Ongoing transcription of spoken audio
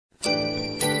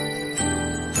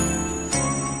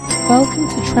Welcome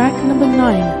to track number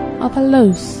 9 of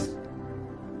Allos.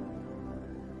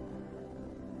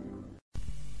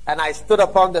 And I stood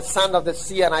upon the sand of the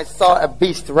sea, and I saw a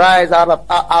beast rise out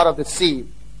of the sea,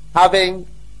 having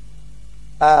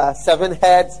 7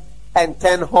 heads and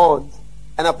 10 horns,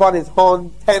 and upon his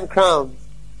horns 10 crowns,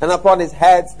 and upon his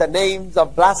heads the names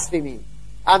of blasphemy.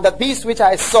 And the beast which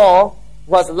I saw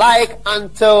was like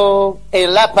unto a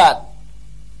leopard.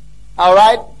 All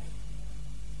right?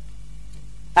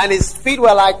 And his feet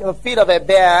were like the feet of a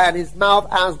bear, and his mouth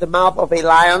as the mouth of a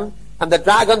lion. And the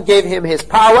dragon gave him his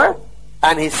power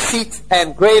and his seat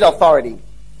and great authority.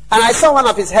 And I saw one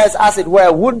of his heads, as it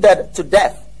were, wounded to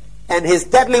death, and his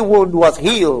deadly wound was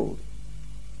healed.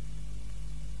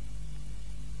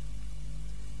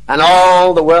 And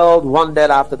all the world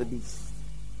wondered after the beast.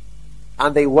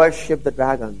 And they worshipped the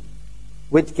dragon,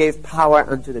 which gave power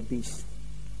unto the beast.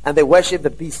 And they worshipped the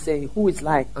beast, saying, Who is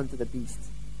like unto the beast?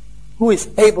 Who is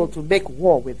able to make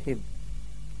war with him?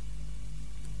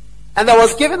 And there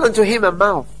was given unto him a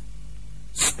mouth,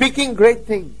 speaking great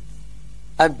things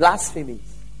and blasphemies.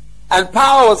 And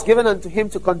power was given unto him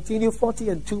to continue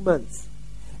 42 months.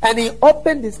 And he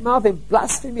opened his mouth in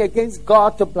blasphemy against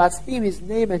God, to blaspheme his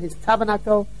name and his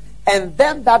tabernacle and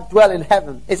them that dwell in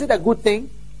heaven. Is it a good thing?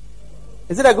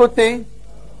 Is it a good thing?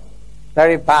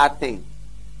 Very bad thing.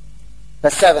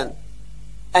 Verse 7.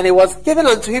 And it was given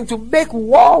unto him to make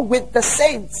war with the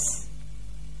saints.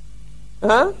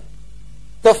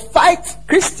 To fight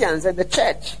Christians and the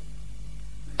church.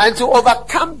 And to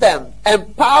overcome them.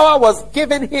 And power was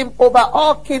given him over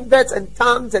all kindreds and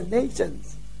tongues and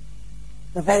nations.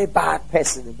 A very bad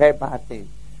person, a very bad thing.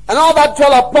 And all that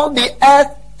dwell upon the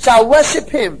earth shall worship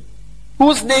him,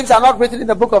 whose names are not written in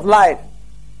the book of life,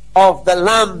 of the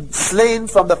Lamb slain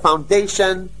from the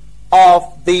foundation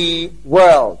of the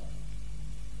world.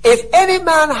 If any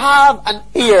man have an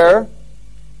ear,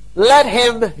 let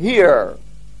him hear.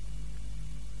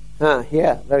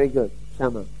 Hear, very good.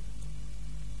 Shama.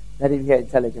 Let him hear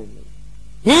intelligently.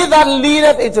 He that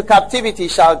leadeth into captivity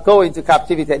shall go into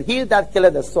captivity, and he that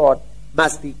killeth the sword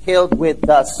must be killed with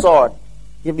the sword.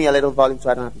 Give me a little volume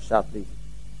so I don't have to shout, please.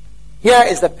 Here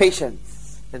is the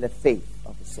patience and the faith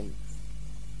of the saints.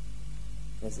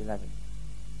 Verse 11.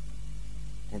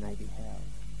 And I beheld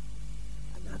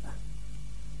another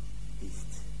beast.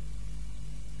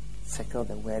 Circle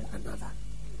the word another.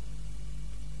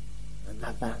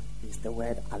 Another is the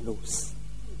word allos.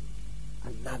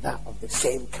 Another of the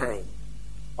same kind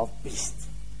of beast.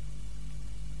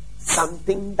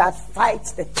 Something that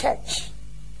fights the church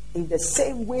in the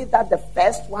same way that the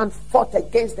first one fought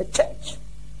against the church.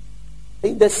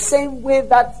 In the same way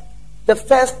that the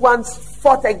first ones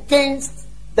fought against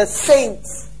the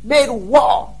saints, made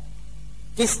war,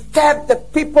 disturbed the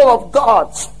people of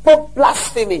God, spoke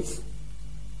blasphemies.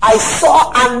 I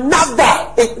saw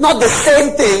another, it's not the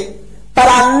same thing, but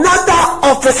another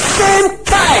of the same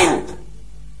kind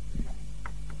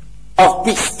of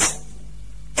beast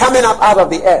coming up out of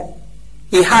the earth.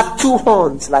 He had 2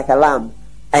 horns like a lamb,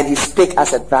 and he spake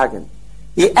as a dragon.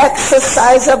 He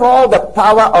exerciseth all the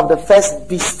power of the first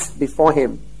beast before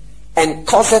him, and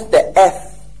causeth the earth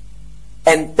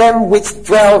and them which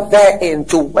dwell therein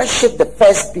to worship the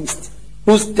first beast,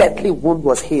 whose deadly wound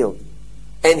was healed.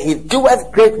 And he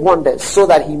doeth great wonders, so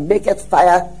that he maketh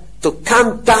fire to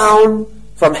come down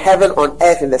from heaven on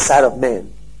earth in the sight of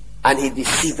men. And he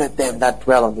deceiveth them that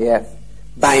dwell on the earth,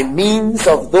 by means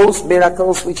of those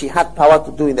miracles which he had power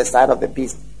to do in the sight of the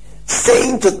beast,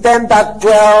 saying to them that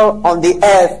dwell on the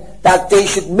earth, that they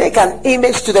should make an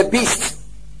image to the beast,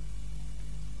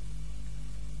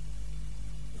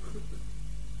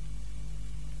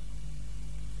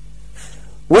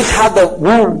 which had the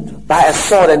wound by a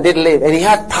sword and did live. And he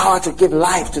had power to give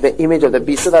life to the image of the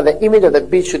beast, so that the image of the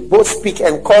beast should both speak,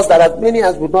 and cause that as many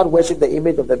as would not worship the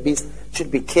image of the beast should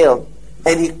be killed.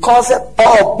 And he caused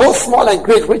all, both small and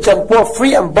great, rich and poor,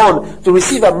 free and bond, to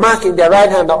receive a mark in their right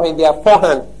hand or in their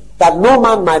forehand, that no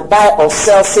man might buy or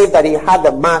sell, save that he had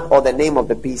the mark or the name of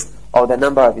the beast or the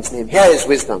number of his name. Here is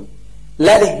wisdom.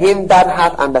 Let him that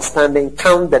hath understanding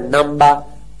count the number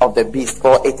of the beast,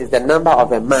 for it is the number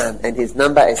of a man, and his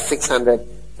number is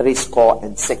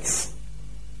 666.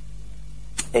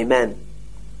 Amen.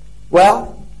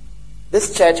 Well,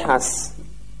 this church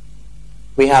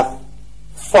we have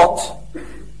fought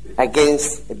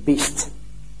against a beast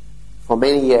for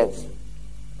many years,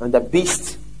 and the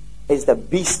beast is the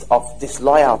beast of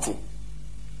disloyalty.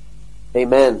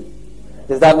 Amen.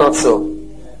 Is that not so?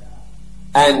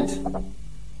 And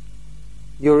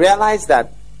you realize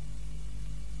that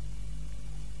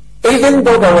even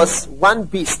though there was one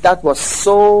beast that was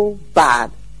so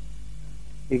bad,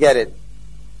 you get it,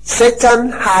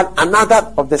 Satan had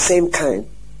another of the same kind.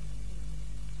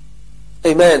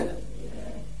 Amen.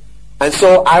 And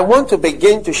so I want to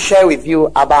begin to share with you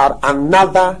about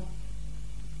another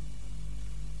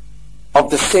of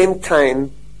the same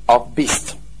kind of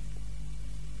beast.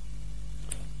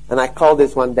 And I call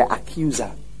this one the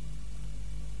accuser.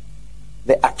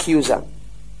 The accuser.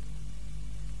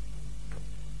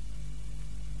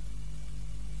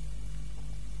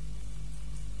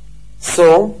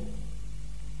 So,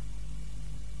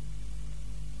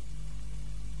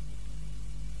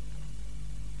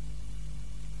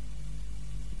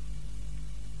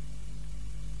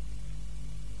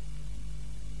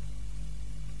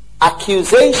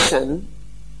 accusation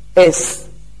is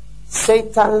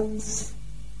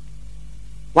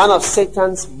one of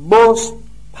Satan's most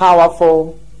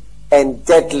powerful and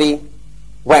deadly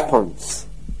weapons.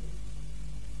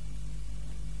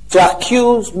 To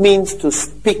accuse means to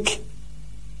speak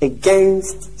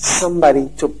against somebody,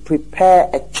 to prepare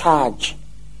a charge,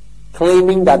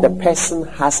 claiming that the person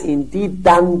has indeed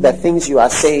done the things you are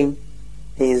saying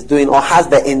he is doing, or has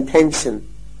the intention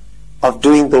of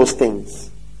doing those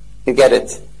things. You get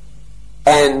it?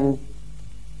 And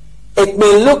it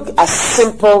may look as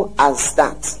simple as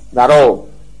that all.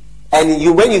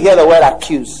 And when you hear the word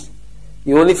accuse,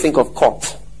 you only think of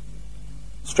court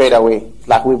straight away.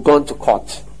 Like we've gone to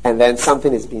court and then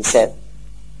something is being said.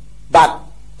 But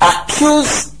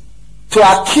to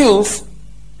accuse,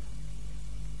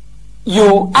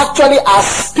 you actually are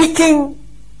speaking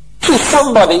to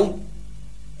somebody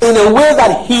in a way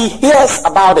that he hears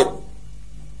about it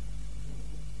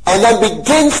and then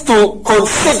begins to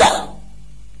consider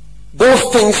those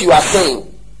things you are saying.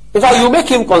 In fact, you make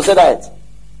him consider it.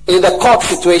 In the court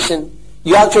situation,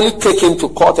 you actually take him to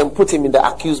court and put him in the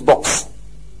accused box.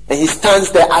 And he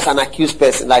stands there as an accused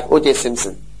person, like O.J.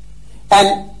 Simpson.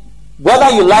 And whether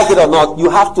you like it or not, you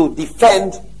have to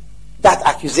defend that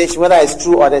accusation, whether it's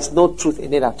true or there's no truth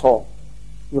in it at all.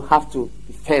 You have to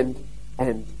defend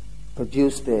and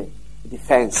produce the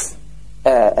defense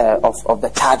of the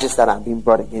charges that are being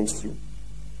brought against you.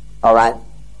 All right?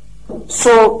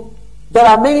 So, there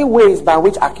are many ways by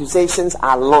which accusations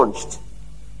are launched.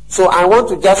 So, I want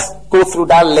to just go through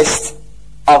that list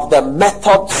of the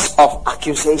methods of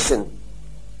accusation.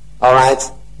 All right?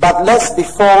 But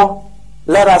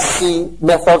let us see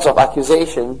methods of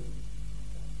accusation.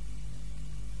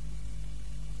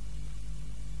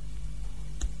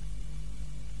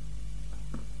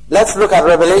 Let's look at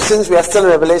Revelations. We are still in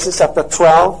Revelation chapter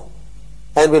 12.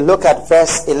 And we look at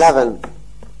verse 11.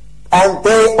 And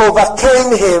they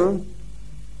overcame him.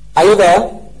 Are you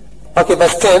there? Okay,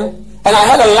 verse 10. And I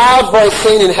heard a loud voice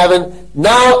saying in heaven,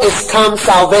 now is come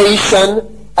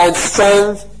salvation and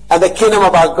strength and the kingdom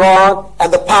of our God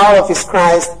and the power of his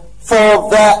Christ. For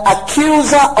the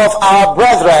accuser of our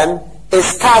brethren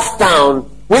is cast down,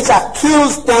 which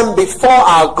accused them before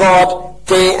our God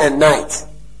day and night.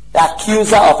 The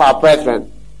accuser of our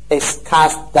brethren is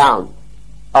cast down.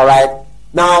 All right.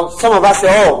 Now, some of us say,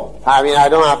 I've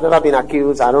never been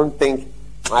accused. I don't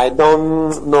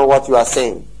know what you are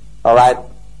saying. All right.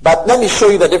 But let me show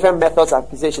you the different methods of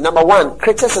accusation. Number one,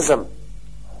 criticism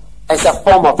is a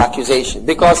form of accusation.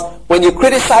 Because when you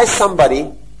criticize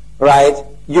somebody, right,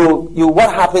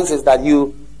 what happens is that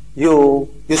you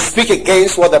speak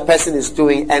against what the person is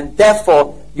doing, and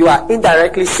therefore you are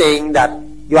indirectly saying that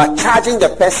you are charging the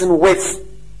person with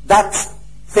that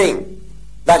thing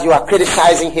that you are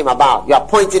criticizing him about. You are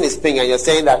pointing his finger and you're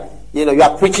saying that, you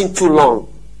are preaching too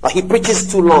long, or he preaches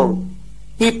too long.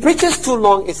 He preaches too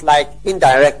long is like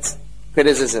indirect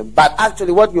criticism. But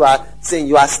actually what you are saying,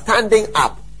 you are standing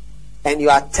up and you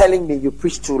are telling me you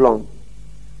preach too long.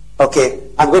 Okay,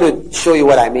 I'm going to show you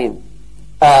what I mean.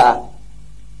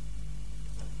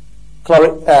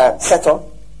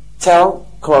 Seto, tell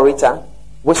Clarita,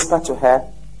 whisper to her,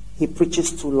 he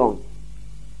preaches too long.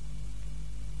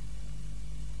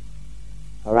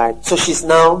 Alright, so she's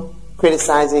now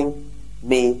criticizing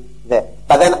me there.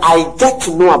 But then I get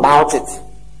to know about it.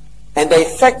 And the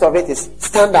effect of it is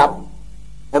stand up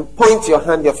and point your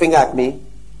finger at me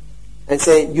and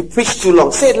say, you preach too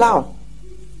long. Say it loud.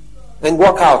 And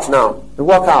walk out now. And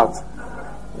walk out.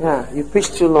 Yeah, you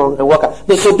preach too long and walk out.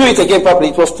 No, so do it again properly.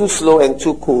 It was too slow and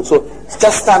too cool. So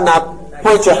just stand up,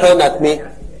 point your hand at me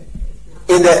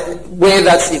in the way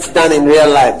that it's done in real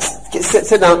life.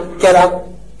 Sit down, get up,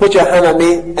 put your hand at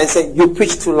me and say, you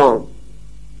preach too long.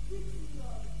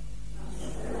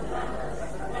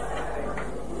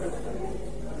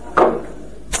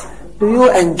 Do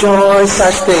you enjoy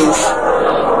such things?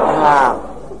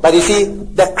 But you see,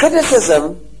 the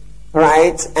criticism,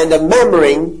 right, and the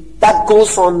murmuring that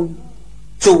goes on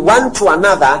to one to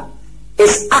another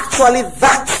is actually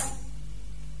that.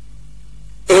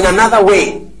 In another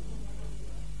way,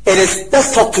 it is,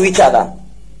 let's talk to each other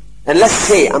and let's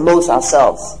say amongst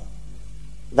ourselves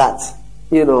that,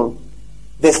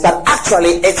 this, but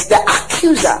actually it's the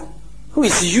accuser who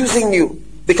is using you.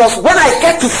 Because when I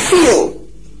get to feel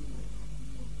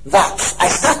that, I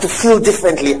start to feel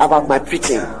differently about my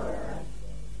preaching.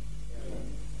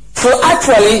 So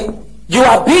actually, you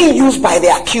are being used by the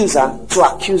accuser to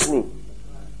accuse me.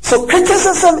 So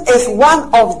criticism is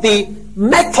one of the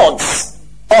methods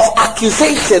of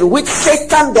accusation which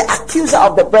Satan, the accuser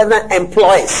of the brethren,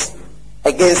 employs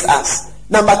against us.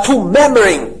 Number 2,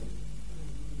 murmuring.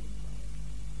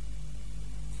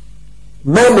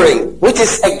 Murmuring, which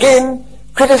is again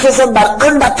criticism but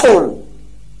undertone.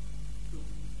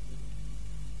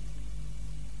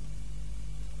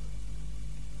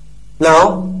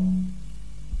 Now,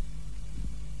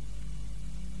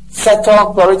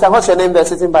 Seto, Glorita, what's your name there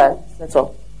sitting by?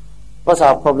 Seto. What's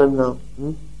our problem now?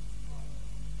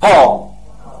 Paul.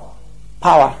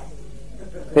 Power.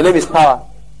 Your name is Power.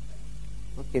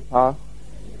 Okay, Power.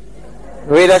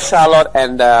 Rita, Charlotte,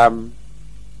 and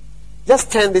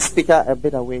just turn this speaker a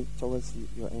bit away towards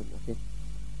your end, okay?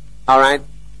 Alright,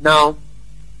 now,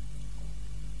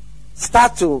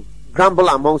 start to grumble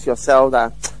amongst yourselves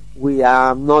that we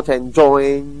are not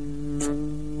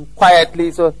enjoying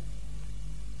quietly, so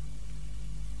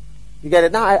you get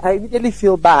it? Now I immediately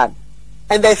feel bad.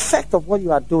 And the effect of what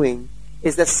you are doing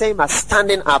is the same as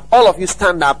standing up. All of you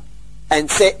stand up and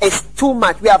say, it's too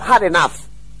much, we have had enough.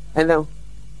 And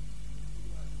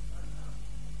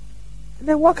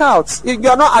then walk out.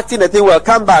 You're not acting the thing well,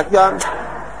 come back.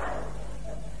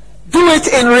 Do it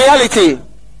in reality.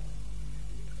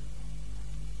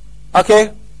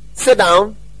 Okay? Sit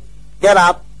down, get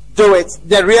up, do it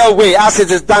the real way, as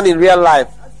it is done in real life.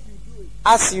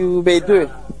 As you may do it.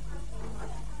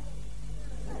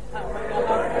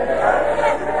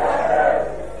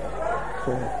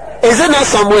 Is it not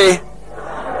some way?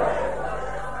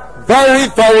 Very,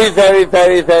 very, very,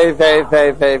 very, very, very,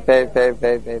 very, very, very, very,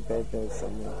 very, very, very, very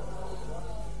some way.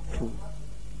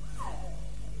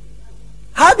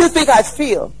 How do you think I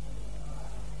feel?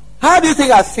 How do you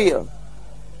think I feel?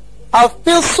 I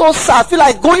feel so sad. I feel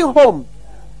like going home.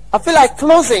 I feel like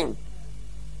closing.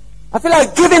 I feel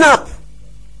like giving up.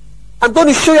 I'm going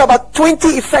to show you about 20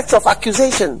 effects of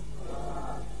accusation.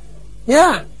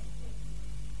 Yeah.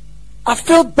 I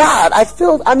feel bad. I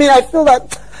feel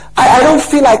that I don't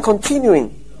feel like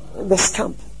continuing in this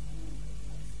camp.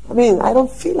 I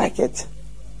don't feel like it.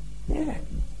 Yeah.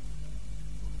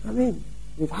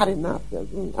 We've had enough.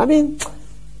 Even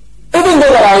though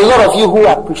there are a lot of you who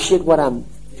appreciate what I'm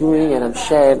doing and I'm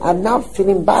sharing, I'm now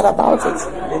feeling bad about it.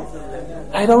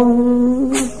 I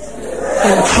don't enjoy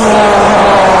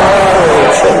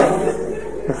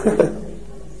it.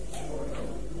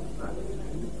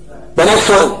 The next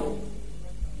one.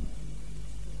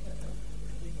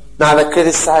 Now the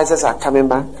criticizers are coming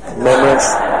back. Memories.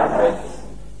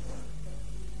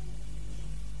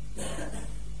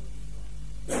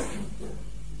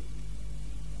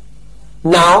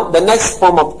 Now the next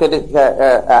form of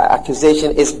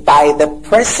accusation is by the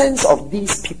presence of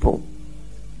these people.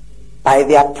 By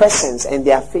their presence and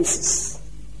their faces.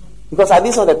 Because are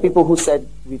these not the people who said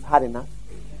we've had enough?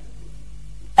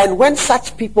 And when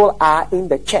such people are in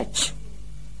the church,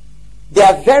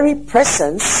 their very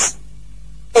presence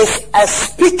is a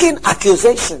speaking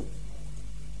accusation.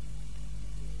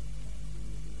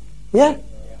 Yeah?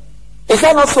 Is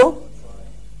that not so?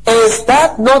 Is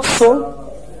that not so?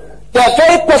 Their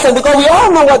very presence, because we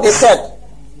all know what they said.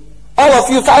 All of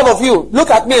you, 5 of you, look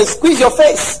at me and squeeze your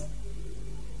face.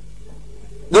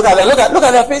 Look at them, look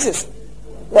at their faces.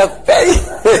 They're very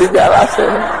they're laughing.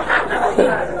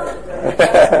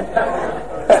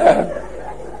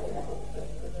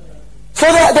 So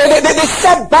they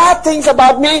said bad things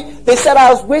about me. They said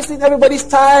I was wasting everybody's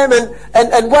time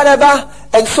and whatever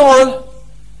and so on.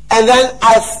 And then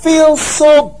I feel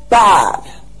so bad.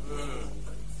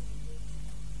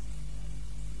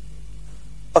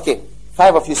 Okay,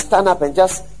 5 of you stand up and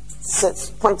just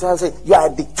point to her and say, you are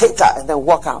a dictator, and then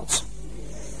walk out.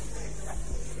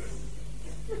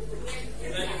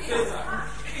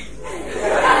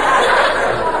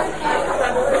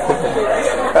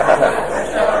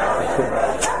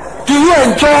 Do you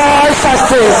enjoy such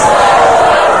things?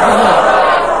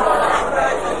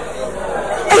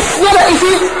 It's not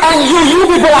easy, and you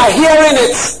people are hearing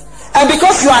it. And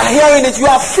because you are hearing it, you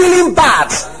are feeling bad.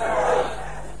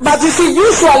 But you see,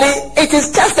 usually it is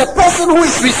just the person who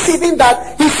is receiving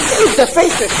that he sees the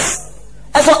faces.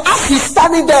 And so as he's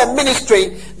standing there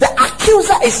ministering, the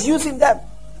accuser is using them.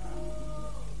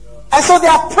 And And so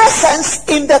their presence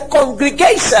in the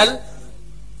congregation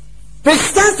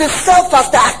presents itself as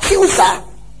the accuser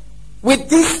with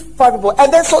these 5 people.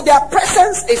 And then so their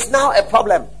presence is now a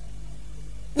problem.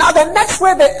 Now the next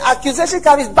way the accusation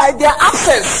comes is by their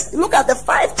absence. Look at the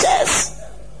 5 chairs.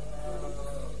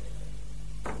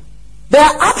 Their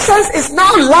absence is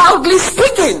now loudly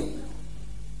speaking.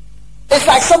 It's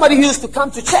like somebody who used to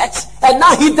come to church and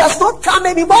now he does not come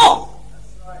anymore.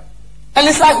 And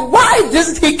it's like, why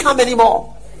doesn't he come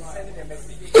anymore?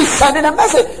 He's sending a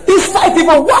message. These 5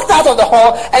 people walked out of the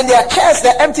hall and their chairs,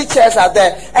 the empty chairs are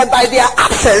there. And by their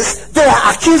absence, they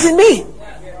are accusing me.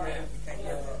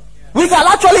 We can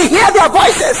actually hear their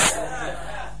voices.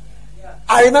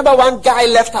 I remember one guy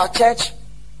left our church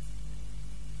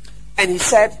and he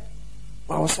said,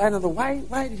 well, I was trying to know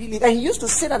why did he leave? And he used to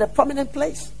sit at a prominent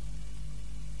place.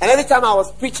 And every time I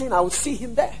was preaching, I would see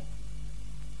him there.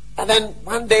 And then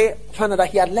one day, I found out that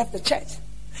he had left the church.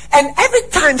 And every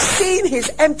time seeing his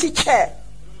empty chair,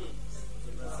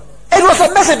 it was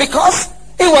a message because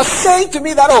he was saying to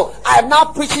me that, oh, I am now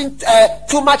preaching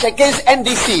too much against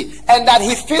NDC. And that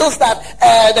he feels that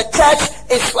the church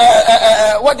is,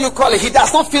 what do you call it? He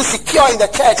does not feel secure in the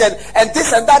church and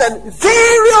this and that and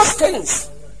various things.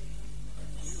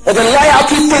 And the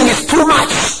loyalty thing is too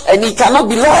much and he cannot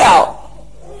be loyal.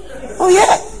 Oh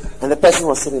yeah. And the person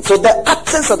was sitting. So the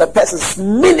absence of the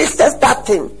person ministers that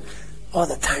thing all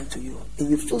the time to you.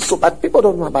 And you feel so bad. People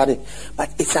don't know about it.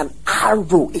 But it's an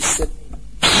arrow. It's a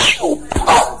pew.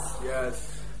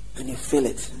 Yes. And you feel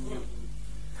it.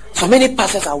 So many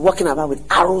pastors are walking around with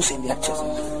arrows in their chest.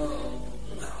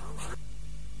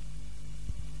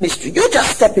 Ministry. You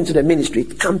just step into the ministry.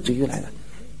 It comes to you like that.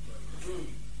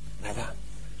 Like that.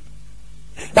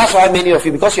 That's why many of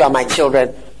you, because you are my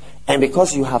children, and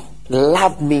because you have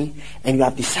loved me and you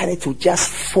have decided to just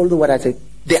follow what I say,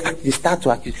 they start to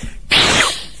accuse.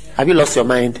 Have you lost your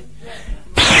mind?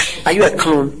 Are you a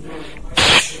clone?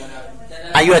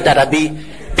 Are you a dadabi?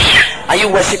 Are you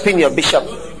worshipping your bishop?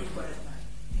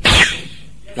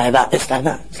 Like that. It's like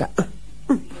that. It's like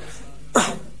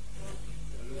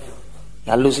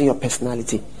you are losing your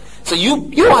personality. So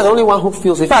you are the only one who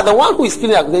feels it. In fact, the one who is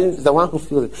feeling accusation is the one who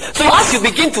feels it. So as you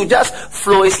begin to just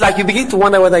flow, it's like you begin to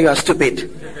wonder whether you are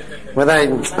stupid. Whether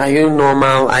are you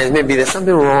normal? Maybe there's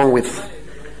something wrong with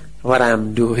what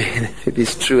I'm doing. If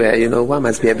it's true, one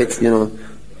must be a bit,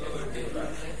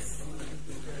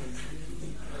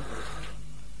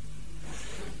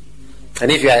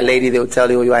 And if you are a lady, they will tell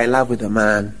you you are in love with a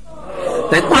man.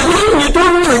 Like, you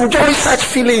don't enjoy such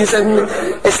feelings, and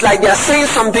it's like they are saying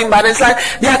something, but it's like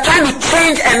they are trying to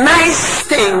change a nice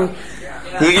thing.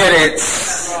 You get it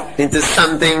into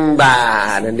something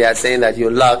bad, and they are saying that they are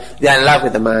in love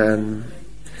with the man.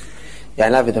 You are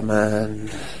in love with the man.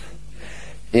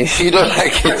 If you don't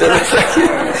like it,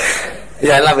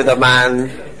 you are in love with the man.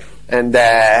 And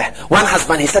one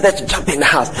husband, he started to jump in the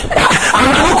house. I'm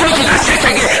not going to that church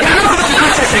again. I'm not going to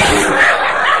that church again.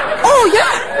 Oh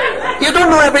yeah. You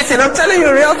don't know everything. I'm telling you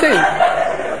a real thing.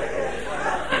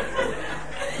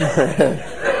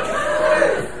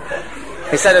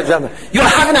 He started jumping. You are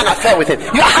having an affair with him.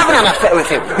 You are having an affair with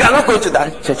him. You are not going to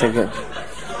that church again.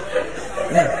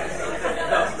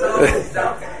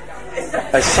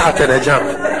 A shout and a jump.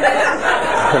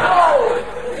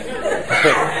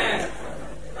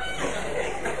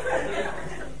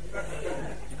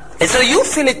 And so you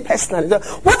feel it personally.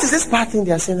 What is this bad thing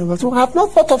they are saying about you? I have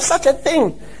not thought of such a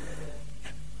thing.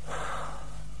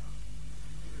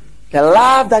 The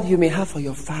love that you may have for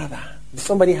your father.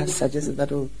 Somebody has suggested that,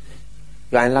 you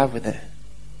are in love with the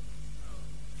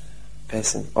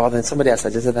person. Or then somebody has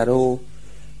suggested that, the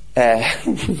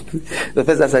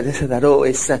person has suggested that,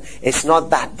 it's not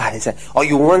that bad. Or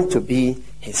you want to be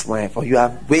his wife. Or you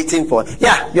are waiting for, you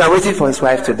are waiting for his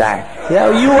wife to die. Yeah,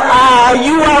 you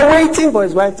are waiting for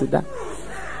his wife to die.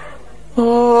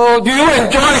 Oh, do you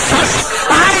enjoy such?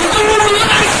 I do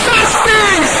like such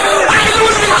things. I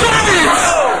don't enjoy it.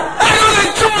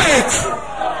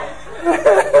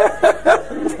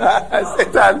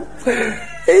 Satan.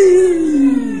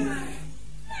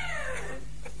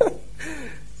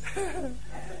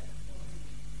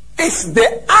 It's the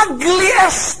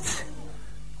ugliest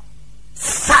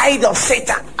side of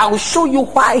Satan. I will show you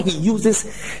why he uses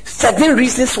 7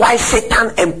 reasons why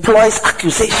Satan employs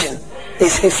accusation.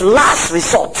 It's his last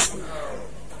resort.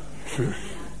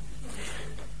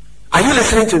 Are you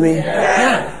listening to me?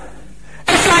 Yeah.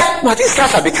 It's like, no, these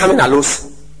guys are becoming allos.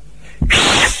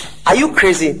 Are you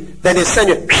crazy? Then they send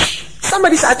you.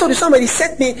 I told you, somebody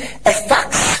sent me a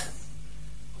fax.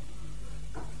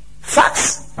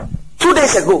 2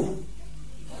 days ago.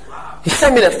 He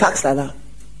sent me the fax like that.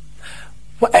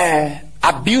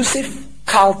 abusive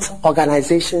cult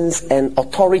organizations and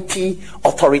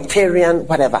authoritarian,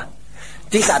 whatever.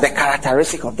 These are the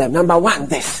characteristics of them. Number 1,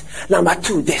 this. Number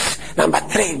 2, this. Number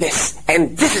 3, this.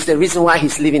 And this is the reason why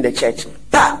he's leaving the church.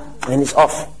 And it's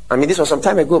off. I mean, this was some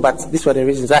time ago, but these were the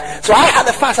reasons. So I had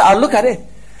the fast. I'll look at it.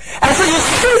 And so you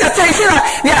see that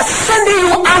they are sending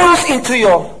you arrows into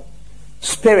your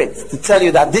spirit to tell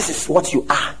you that this is what you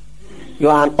are. You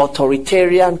are an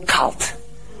authoritarian cult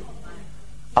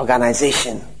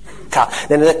organization. Cult.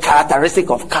 Then the characteristic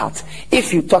of cult.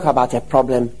 If you talk about a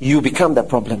problem, you become the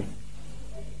problem.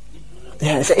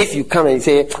 Yeah, so if you come and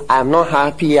say, I'm not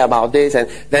happy about this, and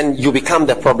then you become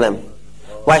the problem.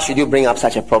 Why should you bring up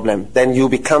such a problem? Then you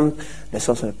become the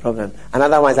source of the problem.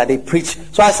 Another one is that they preach.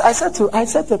 So I said to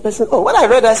the person, when I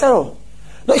read it, I said, no,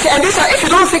 and this, if you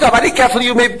don't think about it carefully,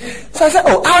 you may. So I said,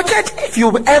 our church, if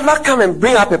you ever come and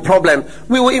bring up a problem,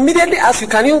 we will immediately ask you,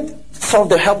 can you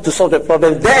help to solve the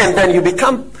problem? Then you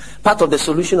become part of the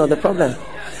solution of the problem.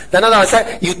 Then another one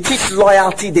said, you teach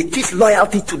loyalty. They teach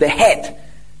loyalty to the head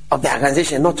of the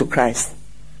organization, not to Christ.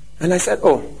 And I said,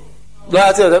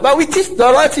 loyalty, but we teach the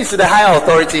loyalty to the higher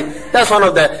authority. That's one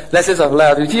of the lessons of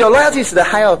loyalty. Your loyalty is to the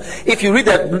higher. If you read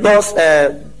the laws,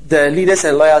 the leaders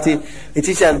and loyalty, it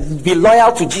teaches be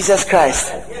loyal to Jesus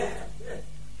Christ.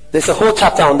 There's a whole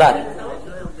chapter on that.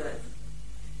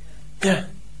 Yeah.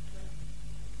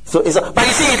 So but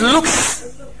you see, it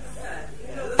looks,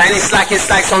 and it's like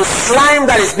some slime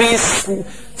that is being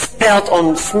smell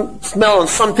on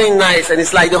something nice, and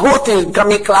it's like the whole thing is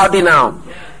becoming cloudy now.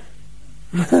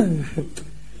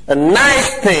 A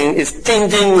nice thing is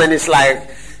changing, and it's like,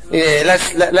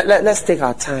 let's take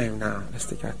our time now. Let's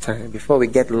take our time before we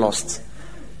get lost,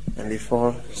 and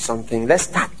before something. Let's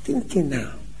start thinking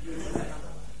now.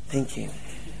 Thinking.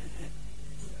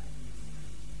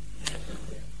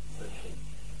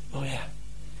 Oh yeah.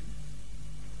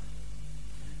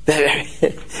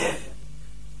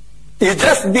 You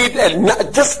just need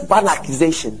just one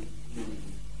accusation,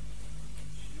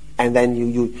 and then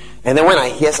and then when I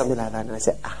hear something like that, and I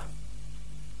say,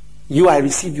 I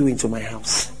receive you into my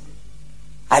house.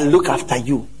 I look after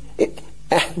you.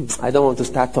 I don't want to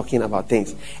start talking about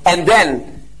things, and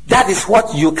then that is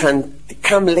what you can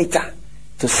come later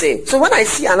to say. So when I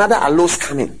see another Allos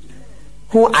coming,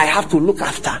 who I have to look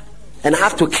after and I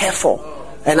have to care for,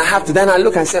 and then I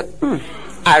look and say,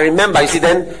 I remember. You see,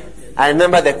 then I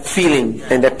remember the feeling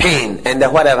and the pain and the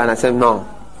whatever, and I said, no.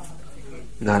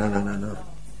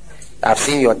 I've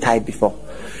seen your type before.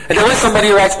 And then when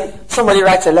somebody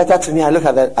writes a letter to me, I look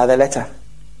at the letter.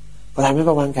 But I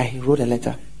remember one guy, he wrote a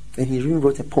letter, and he even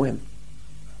wrote a poem.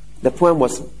 The poem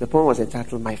was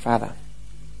entitled "My Father."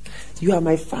 You are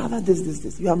my father,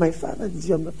 this. You are my father, this.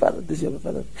 You are my father, this. You are my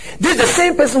father. This is the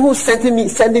same person who's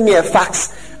sending me a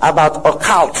fax about a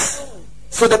cult.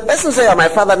 So the person who said, "You are my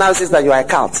father," now says that you are a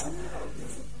cult.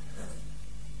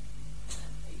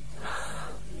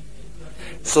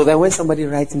 So then when somebody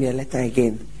writes me a letter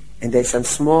again, and there's some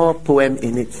small poem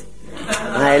in it,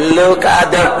 I look at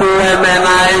the poem and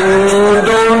I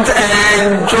don't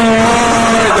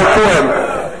enjoy the poem.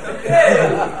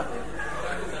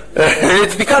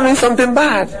 It's becoming something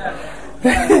bad.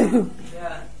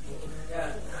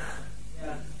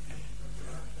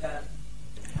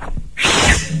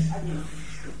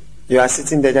 You are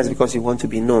sitting there just because you want to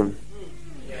be known.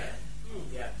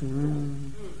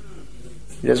 You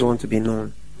just want to be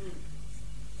known.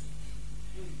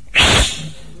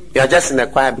 You are just in the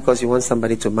choir because you want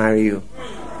somebody to marry you.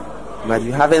 But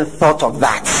you haven't thought of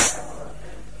that.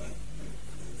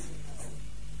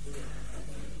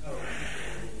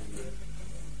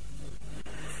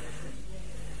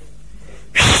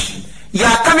 You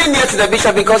are coming near to the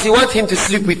bishop because you want him to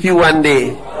sleep with you one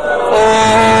day.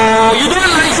 Oh, you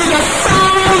don't like the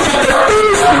sound of the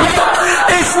things.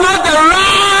 It's not the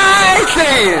right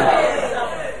thing.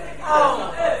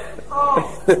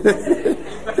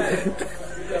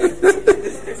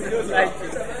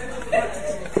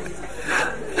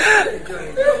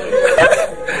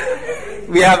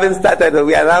 We haven't started.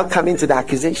 We are now coming to the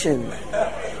accusation.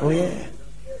 Oh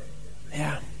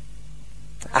yeah.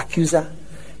 Accuser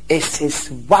is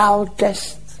his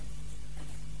wildest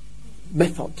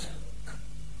method.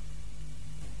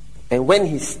 And when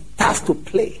he starts to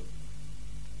play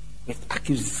with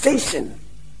accusation,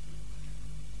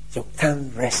 you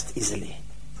can't rest easily.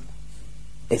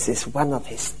 It is one of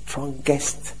his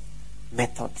strongest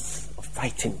methods of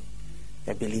fighting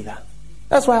the believer.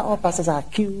 That's why all pastors are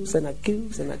accused and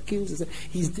accused and accused.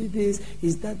 He's did this,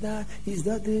 he's done that, he's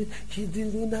done this, he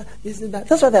did that, this and that.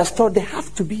 That's why they are told they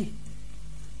have to be.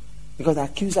 Because the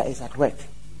accuser is at work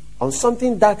on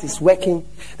something that is working.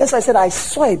 That's why I said I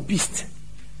saw a beast.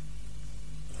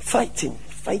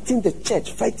 fighting the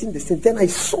church, fighting the saints. Then I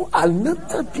saw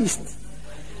another beast,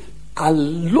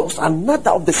 Allos,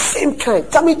 another of the same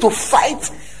kind, coming to fight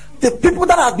the people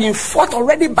that have been fought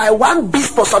already by one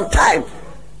beast for some time.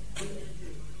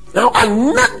 Now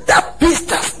another beast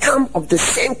has come of the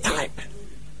same type.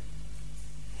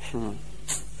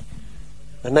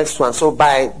 The next one. So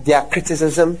by their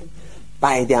criticism,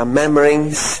 by their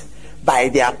murmurings, by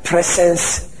their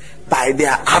presence, by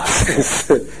their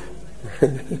absence,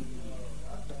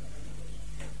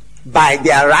 by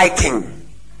their writing.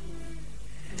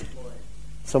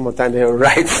 Some of the time they will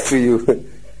write to you.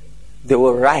 They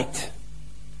will write.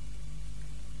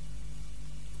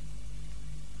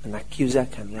 An accuser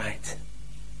can write.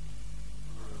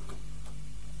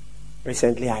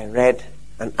 Recently I read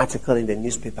an article in the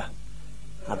newspaper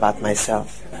about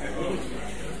myself.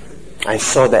 I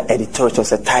saw the editorial, it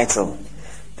was a title.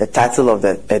 The title of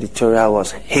the editorial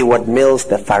was Hayward Mills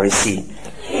the Pharisee.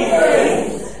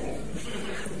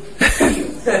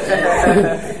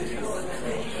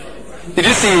 Did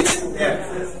you see it? Yeah.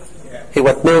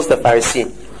 Hayward Mills the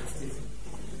Pharisee.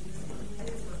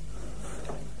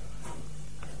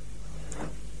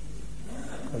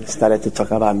 And he started to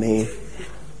talk about me.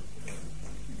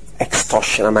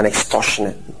 Extortion. I'm an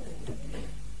extortionate.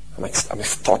 I'm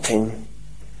extorting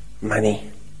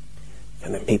money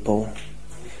from the people.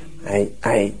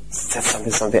 I said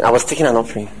something. I was taking an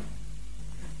offering.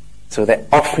 So the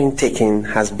offering taking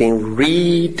has been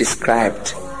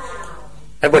re-described.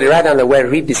 Everybody write down the word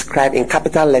re-describe in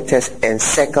capital letters and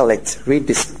circle it.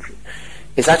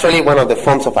 It's actually one of the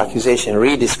forms of accusation,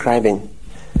 re-describing.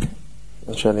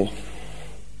 Actually.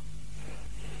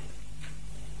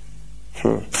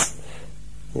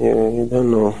 You don't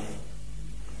know.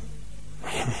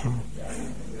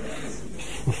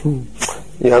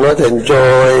 You are not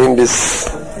enjoying this.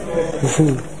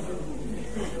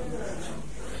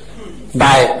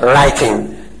 By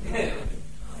writing.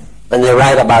 And they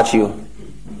write about you.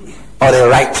 Or they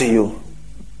write to you.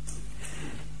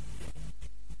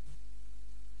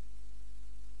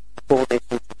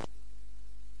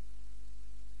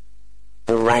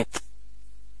 They write.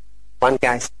 One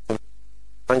guy said,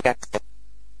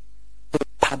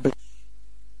 publish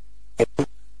a book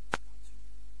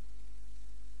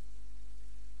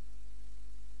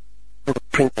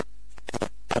print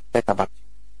about you.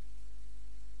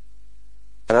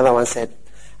 Another one said,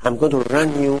 I'm going to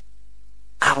run you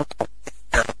out of this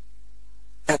town.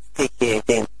 Let's take you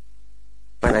again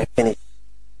when I finish.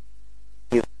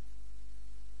 You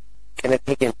can I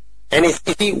take him? And it's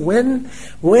easy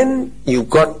when you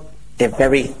got a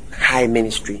very high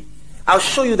ministry. I'll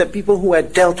show you the people who were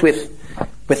dealt with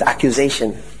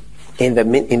accusation in the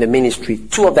ministry.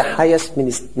 Two of the highest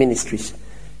ministries,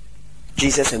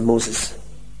 Jesus and Moses.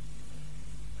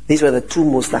 These were the two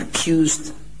most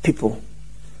accused people.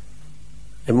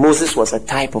 And Moses was a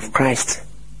type of Christ,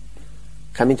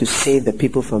 coming to save the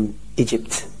people from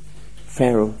Egypt,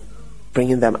 Pharaoh,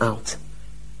 bringing them out.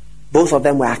 Both of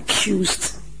them were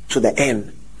accused to the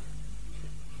end.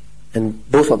 And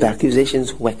both of the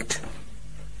accusations worked.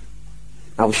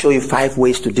 I will show you 5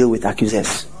 ways to deal with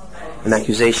accusers and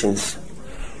accusations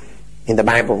in the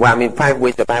Bible. 5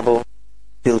 ways the Bible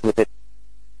deals with it.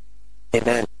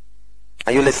 Amen.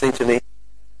 Are you listening to me?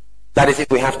 That is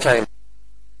if we have time.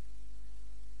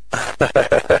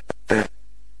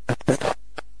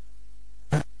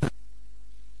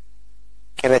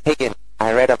 Kenneth Hagin,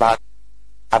 I read about.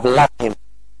 I've loved him.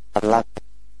 I've loved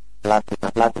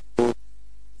him.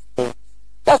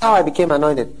 That's how I became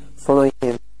anointed. Following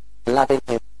him, loving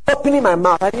him, opening my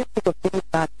mouth. I didn't think of doing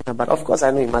that, but of course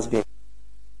I know he must be.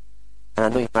 And I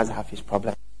know he must have his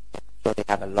problems. So they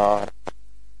have a lot.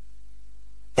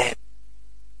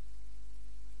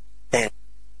 Then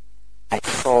I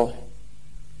saw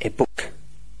a book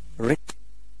written,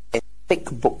 a thick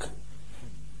book,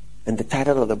 and the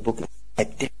title of the book is A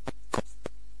Different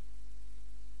Gospel.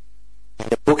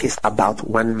 The book is about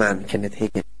one man, Kenneth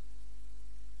Hagin,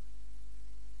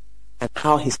 and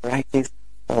how his writings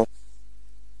fall,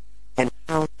 and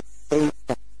how he says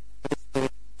that the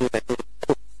Spirit will do that he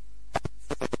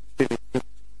will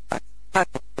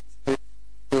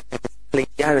put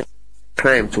plagiarism,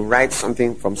 crime to write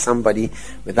something from somebody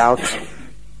without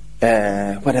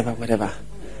whatever,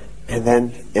 and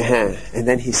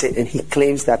then he said, and he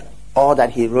claims that all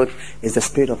that he wrote is the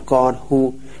Spirit of God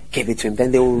who gave it to him.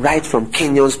 Then they will write from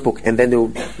Kenyon's book, and then they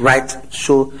will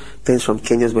show things from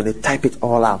Kenyon's book. They type it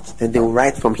all out. Then they will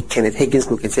write from Kenneth Hagin's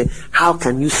book and say, how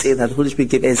can you say that the Holy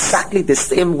Spirit gave exactly the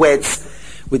same words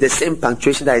with the same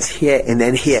punctuation that is here and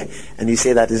then here? And you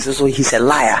say that this is also he's a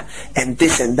liar, and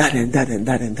this and that and that and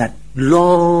that and that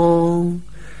long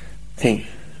thing.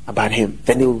 about him.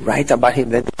 Then they will write about him.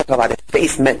 Then they talk about the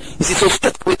faith man. You see, so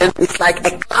straight away, then it's like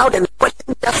a cloud, and the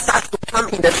question just starts to come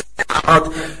in the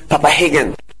about Papa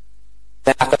Hagen.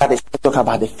 Then after that, they talk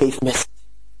about the faith message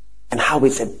and how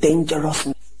it's a dangerous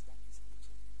message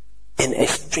and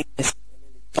extreme message.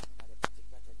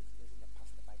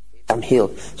 I'm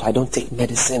healed, so I don't take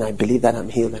medicine. I believe that I'm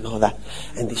healed and all that.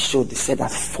 And they said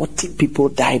that 40 people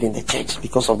died in the church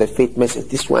because of the faith message.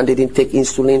 This one didn't take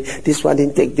insulin. This one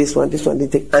didn't take this one. This one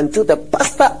didn't take. Until the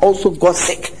pastor also got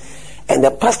sick, and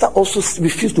the pastor also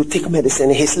refused to take medicine.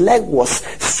 His leg was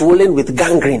swollen with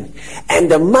gangrene,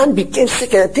 and the man became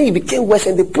sick, and I think it became worse.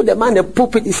 And they put the man in the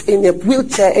pulpit, is in a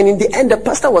wheelchair, and in the end, the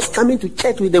pastor was coming to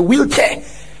church with a wheelchair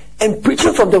and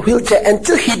preaching from the wheelchair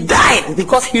until he died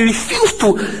because he refused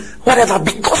to whatever,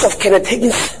 because of Kenneth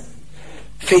Hagin's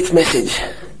faith message.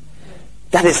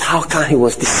 That is how come he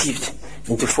was deceived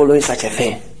into following such a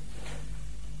thing.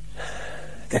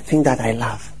 The thing that I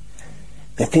love,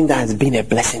 the thing that has been a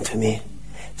blessing to me,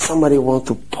 somebody wants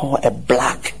to pour a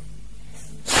black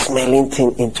smelling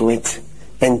thing into it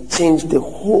and change the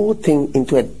whole thing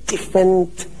into a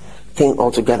different thing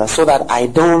altogether, so that I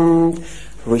don't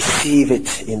receive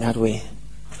it in that way.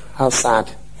 How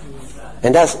sad.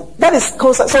 And that is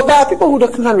constant. So there are people who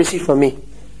can't receive from me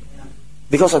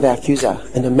because of the accuser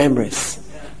and the members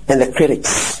and the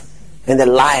critics and the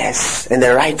liars and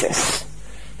the writers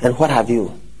and what have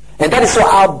you. And that is why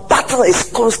our battle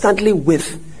is constantly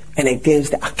with and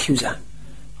against the accuser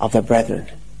of the brethren,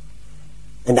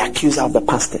 and the accuser of the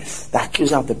pastors, the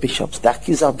accuser of the bishops, the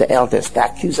accuser of the elders, the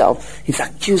accuser of, he's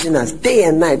accusing us day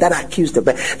and night. That accuse the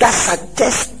brethren, that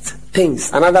suggests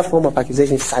things. Another form of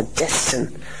accusation is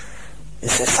suggestion.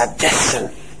 It's a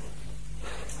suggestion.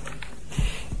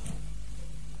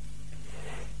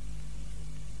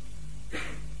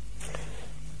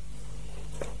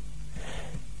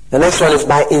 The next one is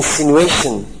by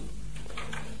insinuation.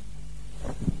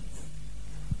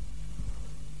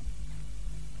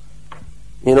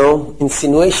 You know,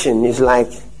 insinuation is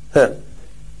like,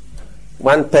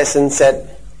 one person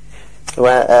said,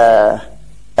 well,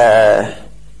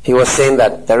 he was saying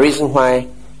that the reason why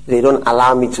they don't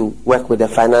allow me to work with the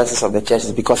finances of the church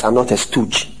is because I'm not a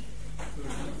stooge.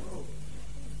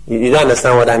 You don't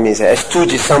understand what that means. A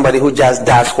stooge is somebody who just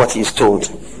does what he's told,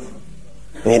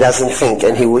 and he doesn't think.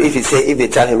 And he will, if they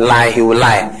tell him lie, he will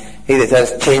lie. If they tell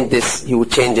him change this, he will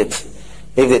change it.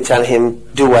 If they tell him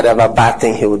do whatever bad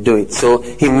thing, he will do it. So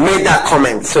he made that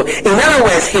comment. So in other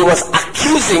words, he was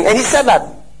accusing, and he said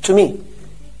that to me.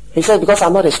 He said, because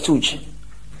I'm not a stooge,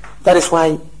 that is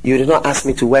why you did not ask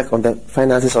me to work on the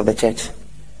finances of the church.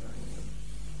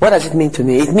 What does it mean to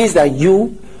me? It means that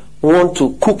you want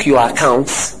to cook your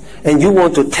accounts, and you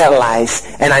want to tell lies,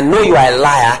 and I know you are a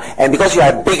liar, and because you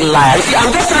are a big liar, you see,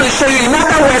 I'm just trying to show you in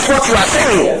other words what you are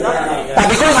saying. That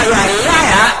because you are a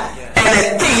liar and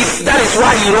a thief, that is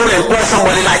why you don't employ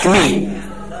somebody like me.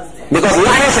 Because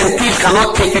liars and thieves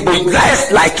cannot take people.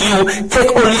 Liars like you take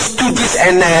only stooges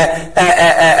and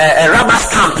rubber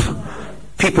stamp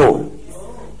people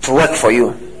to work for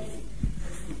you.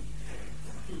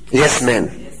 Yes,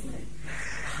 men.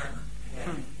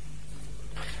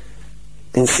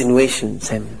 Insinuations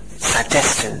and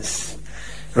suggestions,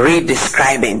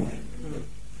 re-describing.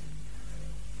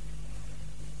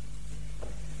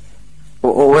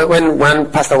 When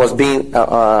one pastor was being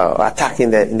attacked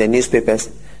in the newspapers,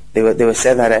 they were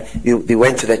said that they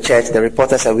went to the church. The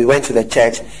reporter said we went to the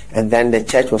church, and then the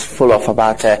church was full of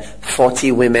about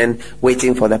 40 women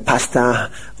waiting for the pastor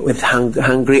with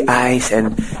hungry eyes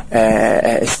and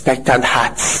expectant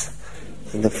hearts.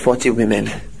 And the 40 women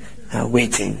are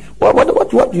waiting.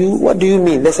 What do you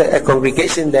mean? There's a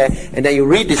congregation there, and then you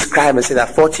re-describe and say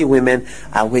that 40 women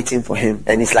are waiting for him,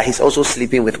 and it's like he's also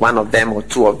sleeping with one of them or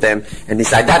two of them, and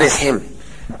it's like that is him.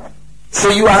 So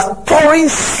you are pouring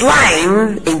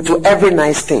slime into every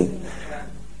nice thing.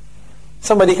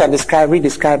 Somebody can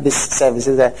re-describe this service.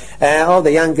 That all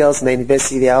the young girls in the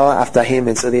university, they are all after him,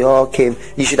 and so they all came.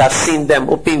 You should have seen them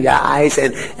open their eyes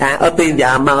and open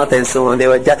their mouth and so on. They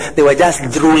were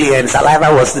just drooling, and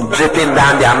saliva was dripping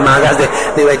down their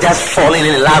mouth. They were just falling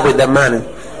in love with the man.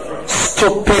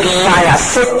 Stupid liar.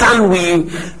 Satan, we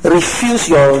refuse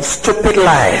your stupid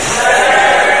lies.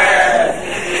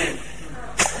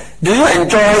 Do you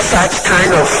enjoy such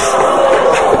kind of...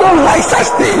 I don't like such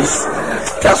things.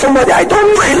 Tell somebody, I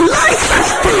don't like such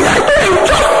things. I don't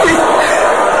enjoy it.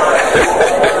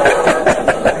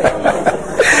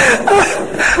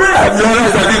 I've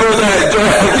noticed that people don't enjoy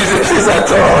accusations at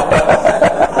all.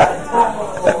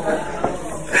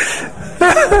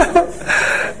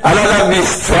 Another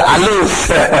myth, Allos.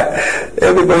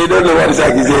 Everybody don't know what is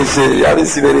accusation. You haven't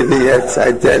seen anything yet,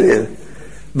 I tell you.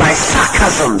 by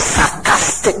sarcasm,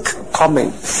 sarcastic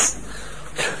comments.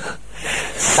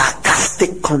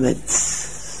 Sarcastic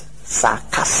comments.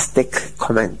 Sarcastic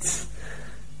comments.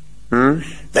 The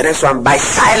next one, by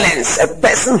silence, a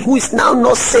person who is now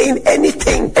not saying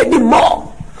anything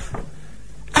anymore.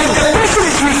 And the person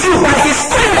is refused by his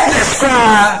quietness.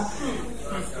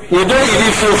 You don't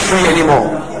even feel free anymore.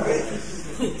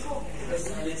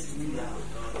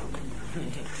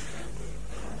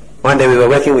 One day we were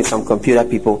working with some computer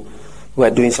people who were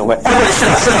doing some work.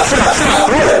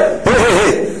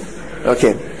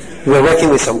 Okay. We were working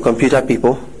with some computer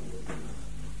people.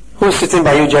 Who's sitting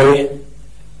by you, Jerry?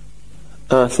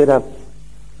 Sit up.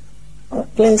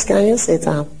 Please, can you sit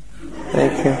up?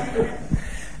 Thank you.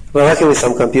 We're working with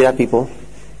some computer people.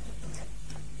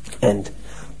 And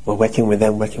we're working with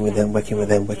them.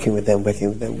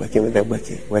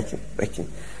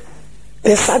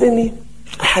 And suddenly,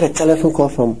 I had a telephone call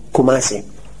from Kumasi.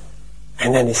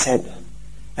 And then he said,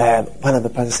 one of the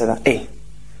persons said, hey,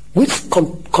 which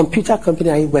computer company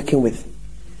are you working with?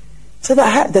 So I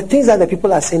heard the things that the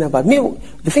people are saying about me,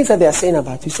 the things that they are saying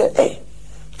about you, said, hey,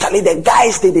 Charlie, the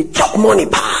guys, they chop money,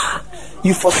 pa.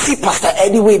 You foresee Pastor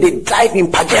Eddie way they drive in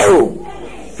Pajero.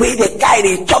 Where the guy,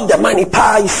 they chop the money,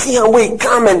 pa. You see him where he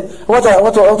come and what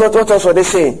else were they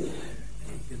saying?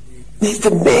 It's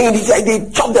the main, they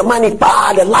chop the money,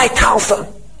 pa, the lighthouse.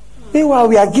 Meanwhile,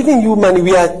 we are giving you money.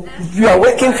 You are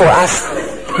working for us.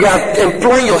 We are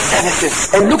employing your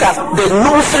services. And look at the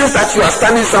nonsense that you are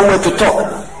standing somewhere to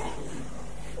talk.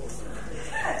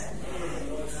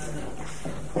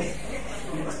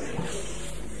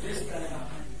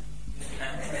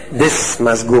 This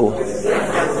must go.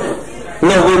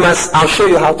 No, we must. I'll show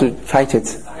you how to fight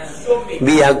it.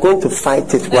 We are going to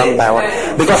fight it one by one.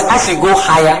 Because as you go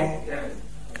higher,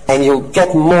 and you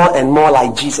get more and more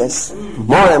like Jesus,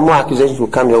 more and more accusations will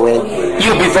come your way.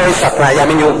 You'll be very surprised. I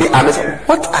mean, you'll be amazed.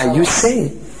 What are you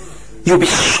saying? You'll be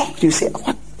shocked. You say,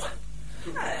 what?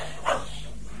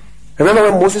 Remember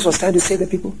when Moses was trying to save the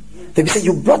people? They said,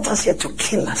 you brought us here to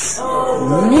kill us. Me?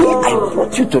 I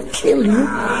brought you to kill you?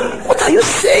 What are you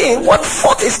saying? What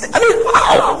fault is that? I mean,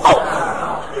 how?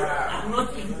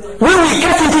 When we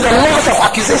get into the laws of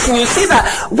accusation, you see that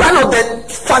one of the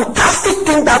fantastic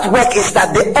things that work is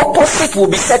that the opposite will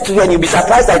be said to you and you'll be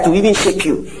surprised that it will even shake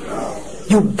you.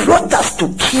 You brought us to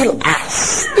kill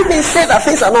us. You may say that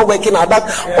things are not working out, but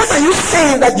what are you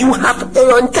saying that you have,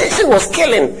 your intention was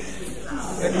killing?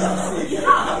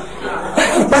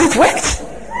 But it worked.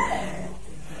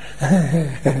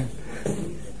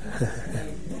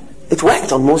 It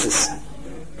worked on Moses.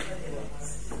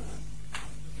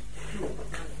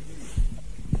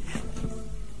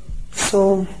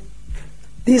 So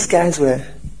these guys were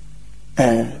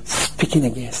speaking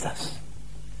against us.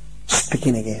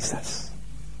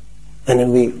 And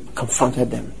then we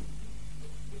confronted them.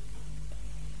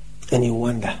 And you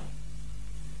wonder,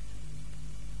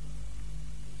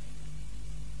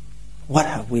 what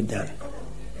have we done?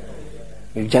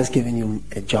 We've just given you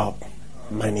a job,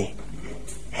 money,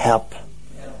 help.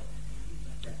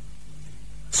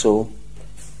 So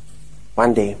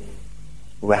one day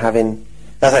we were having,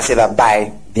 as I say, that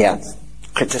by their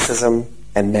criticism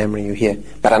and memory you hear,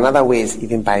 but another way is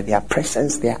even by their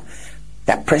presence, their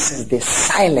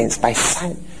silence, by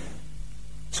silence.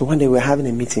 So one day we were having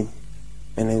a meeting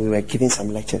and then we were giving some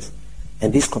lectures,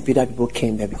 and these computer people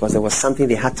came there because there was something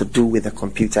they had to do with the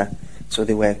computer, so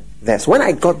they were there. So when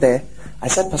I got there, I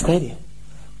said, Pastor Eddie,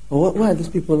 what are these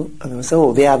people? And I said,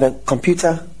 oh, they are the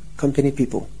computer company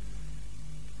people.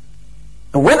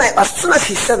 And as soon as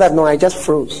he said that, no, I just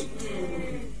froze.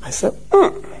 I said,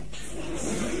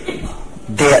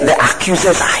 the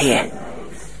accusers are here.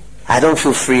 I don't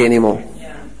feel free anymore.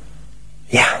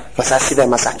 Yeah, because I see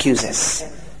them as accusers,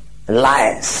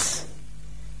 liars,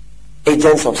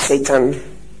 agents of Satan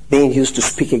being used to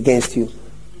speak against you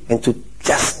and to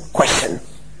just question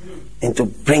and to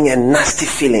bring a nasty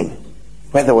feeling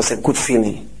where there was a good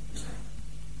feeling.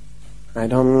 I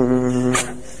don't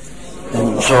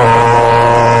enjoy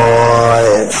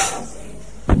it.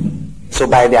 So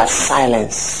by their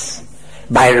silence,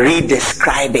 by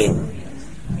redescribing,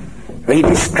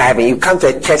 you come to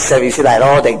a church service, you see that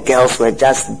all the girls were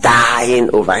just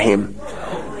dying over him.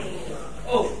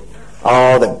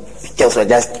 All the girls were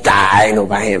just dying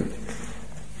over him.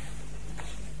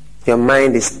 Your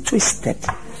mind is twisted.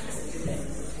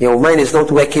 Your mind is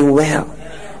not working well.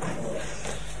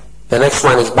 The next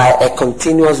one is by a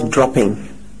continuous dropping. The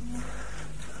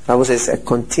Bible says a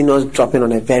continuous dropping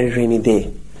on a very rainy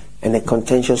day. And a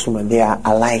contentious woman, they are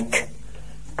alike.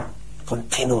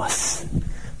 Continuous.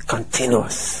 Da,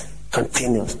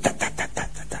 da, da, da,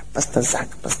 da, da. Pastor Zach,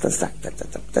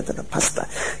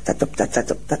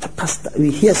 Pastor.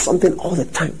 We hear something all the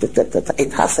time.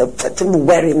 It has a certain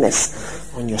weariness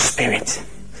on your spirit.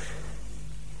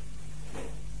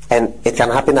 And it can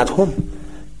happen at home.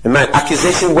 Amen.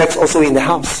 Accusation works also in the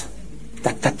house.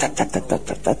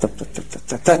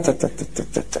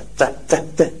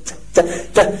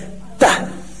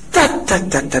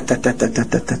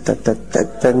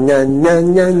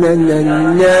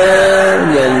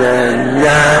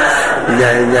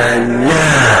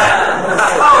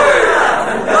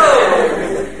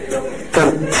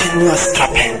 Continuous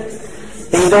dropping.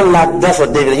 You don't love, that's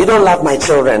what David, you don't love my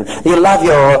children. You love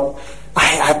your,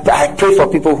 I pray for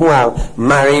people who are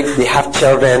married, they have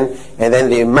children, and then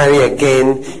they marry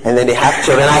again, and then they have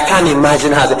children. I can't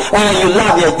imagine how you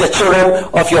love the children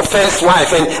of your first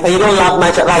wife, and you don't love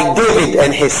my child. Like David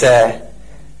and his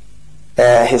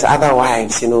other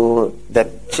wives,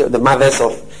 the mothers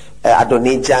of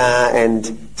Adonijah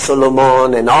and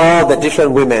Solomon and all the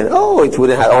different women. Oh, it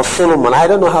wouldn't have, or Solomon, I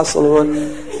don't know how Solomon,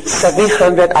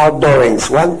 700 outdoorings,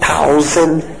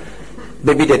 1,000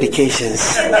 baby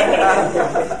dedications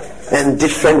and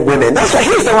different women. That's why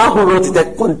he's the one who wrote it,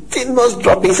 the continuous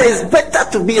dropping. He says it's better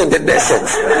to be in the desert. It's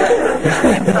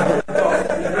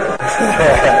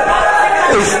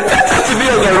better to be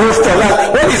on the rooftop.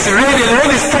 Like when it's raining, when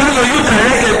it's falling on you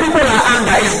directly, people are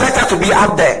under. It's better to be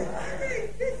out there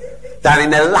than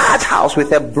in a large house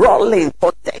with a brawling,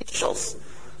 contentious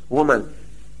woman.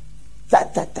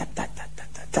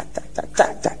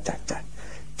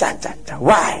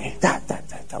 Why?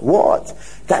 What?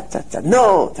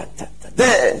 No.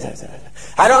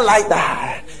 I don't like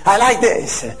that. I like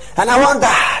this. And I want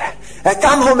that.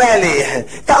 Come home early.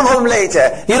 Come home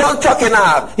later. You don't talk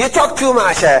enough. You talk too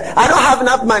much. I don't have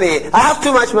enough money. I have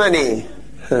too much money.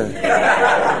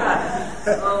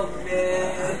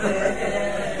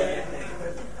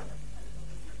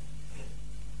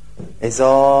 It's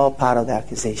all part of the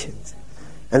accusations.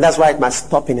 And that's why it must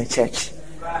stop in a church.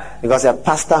 Because a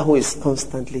pastor who is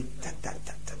constantly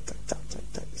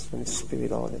in the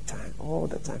spirit all the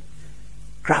time.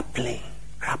 Grappling.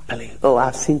 Oh,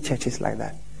 I've seen churches like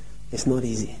that. It's not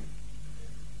easy.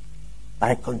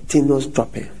 By continuous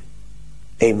dropping.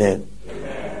 Amen.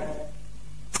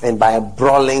 And by a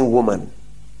brawling woman.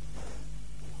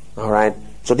 Alright.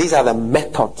 So these are the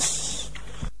methods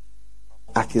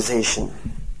of accusation.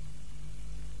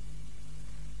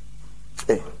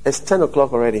 Hey, it's 10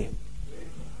 o'clock already.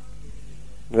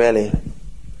 Really?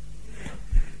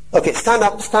 Okay, stand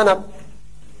up.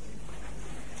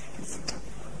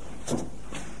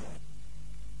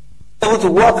 I want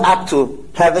to walk up to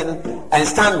heaven and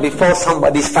stand before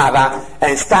somebody's father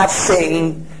and start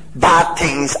saying bad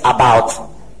things about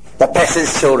the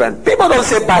person's children. People don't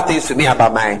say bad things to me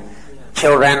about my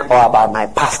children or about my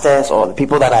pastors or the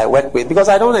people that I work with, because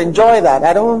I don't enjoy that.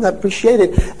 I don't appreciate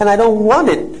it, and I don't want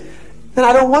it, and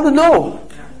I don't want to know.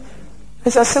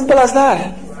 It's as simple as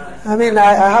that. I mean,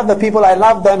 I have the people, I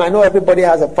love them. I know everybody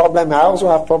has a problem. I also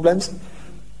have problems.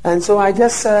 And so I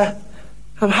just,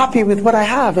 I'm happy with what I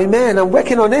have. Amen. I'm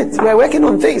working on it. We're working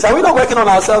on things. Are we not working on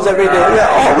ourselves every day? We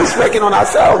are always working on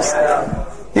ourselves.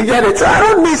 You get it? So I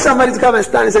don't need somebody to come and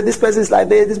stand and say, this person is like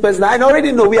this person. I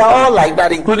already know we are all like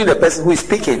that, including the person who is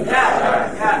speaking.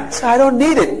 So I don't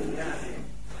need it.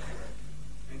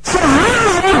 So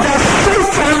how does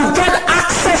Satan get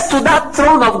access to that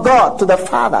throne of God, to the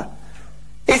Father?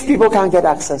 If people can't get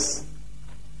access,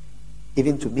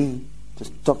 even to me, to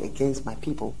talk against my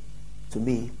people, to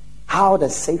me, how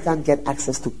does Satan get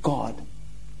access to God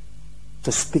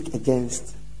to speak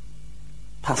against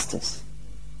pastors?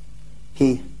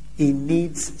 He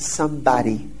needs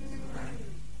somebody.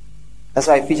 That's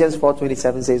why Ephesians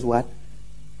 4:27 says what?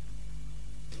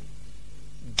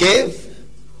 Give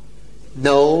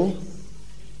no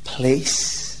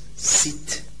place,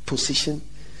 seat, position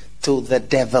to the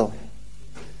devil.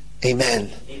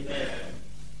 Amen.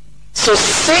 So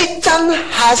Satan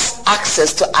has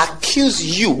access to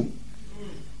accuse you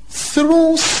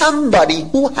through somebody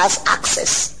who has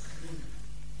access.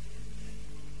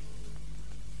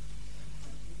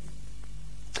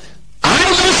 I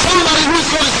know somebody who's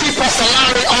going to see Pastor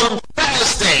Larry on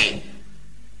Thursday.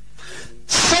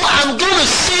 So I'm going to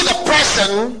see the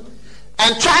person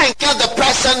and try and get the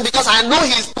person, because I know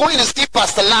he's going to see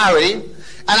Pastor Larry.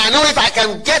 And I know if I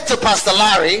can get to Pastor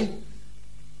Larry,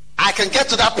 I can get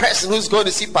to that person who's going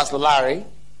to see Pastor Larry.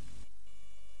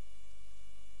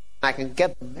 I can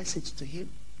get the message to him.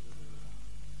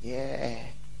 Yeah.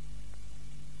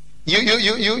 You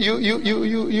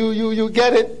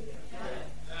get it?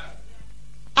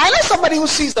 I know somebody who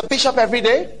sees the bishop every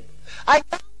day. I'm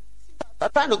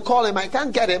trying to call him. I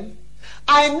can't get him.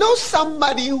 I know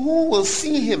somebody who will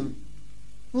see him,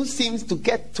 who seems to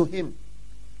get to him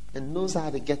and knows how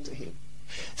to get to him.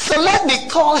 So let me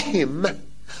call him,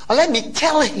 or let me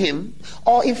tell him,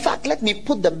 or in fact, let me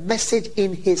put the message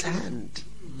in his hand.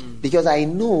 Because I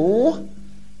know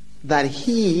that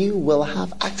he will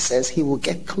have access, he will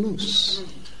get close.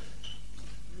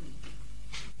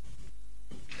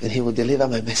 And he will deliver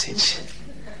my message.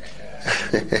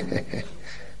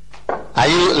 Are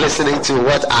you listening to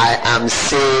what I am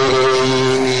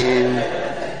saying?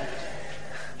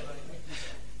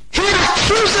 He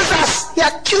accuses us. He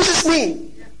accuses me.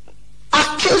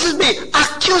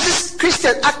 Accuses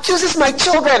Christians, accuses my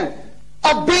children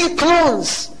of being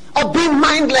clones, of being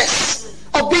mindless,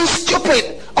 of being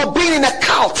stupid, of being in a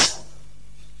cult,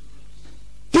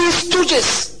 being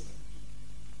stooges.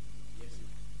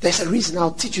 There's a reason.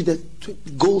 I'll teach you the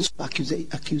goals of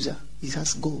accuser. He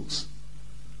has goals.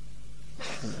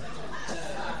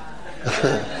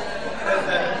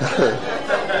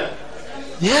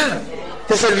 Yeah.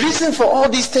 There's a reason for all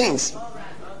these things.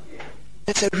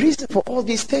 There's a reason for all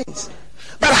these things.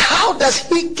 But how does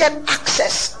he get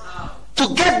access to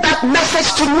get that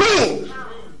message to me?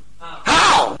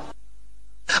 How?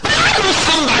 But I know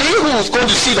somebody who is going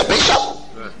to see the bishop.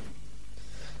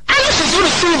 I know she's going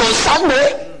to see him on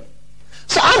Sunday.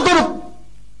 So I'm going to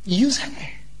use her.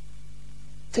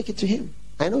 Take it to him.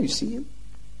 I know you see him.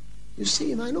 You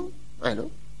see him, I know.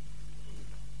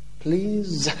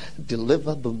 Please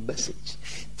deliver the message.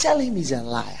 Tell him he's a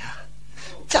liar.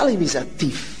 Tell him he's a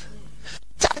thief.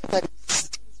 Tell him that he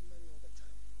steals money all the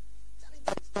time. Tell him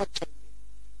that he's not genuine.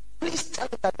 Please tell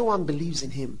him that no one believes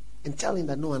in him. And tell him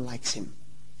that no one likes him.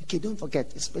 Okay, don't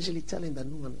forget. Especially tell him that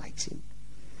no one likes him.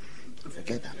 Don't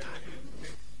forget that part.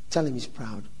 Tell him he's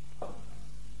proud.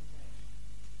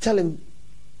 Tell him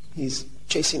he's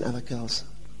chasing other girls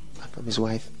from his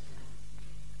wife.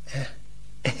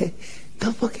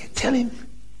 Don't forget. Tell him.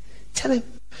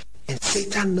 And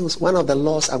Satan knows one of the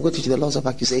laws. I'm going to teach you the laws of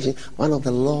accusation. One of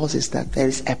the laws is that there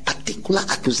is a particular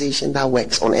accusation that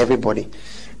works on everybody.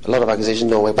 A lot of accusations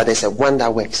don't work, but there's a one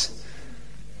that works.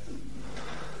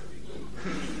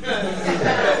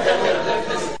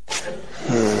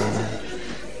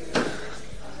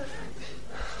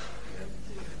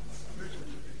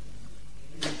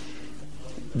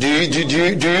 Do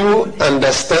you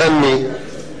understand me?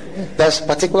 There's a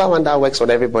particular one that works on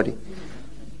everybody.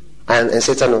 And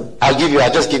Satan,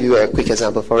 I'll just give you a quick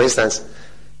example. For instance,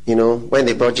 when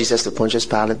they brought Jesus to Pontius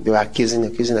Pilate, they were accusing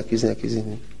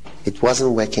him. It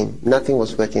wasn't working. Nothing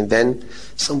was working. Then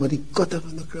somebody got up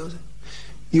on the crowd.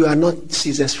 You are not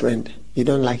Caesar's friend. You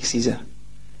don't like Caesar.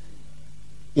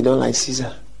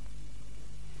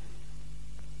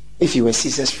 If you were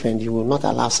Caesar's friend, you will not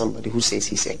allow somebody who says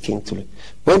he's a king to live.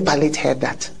 When Pilate heard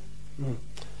that,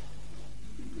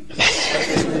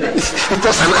 it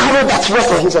was an arrow that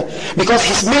worked on him, because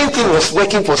his main thing was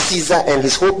working for Caesar, and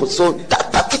his hope was so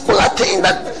that particular thing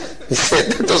that he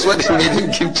said, that was what made him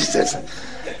give Jesus.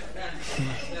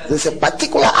 There's a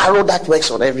particular arrow that works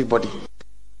on everybody. What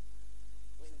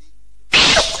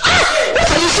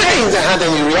are you saying in the hand,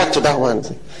 and you react to that one?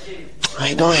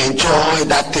 I don't enjoy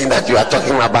that thing that you are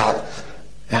talking about.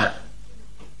 Yeah.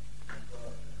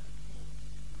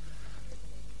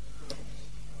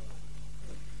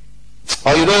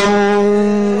 Or you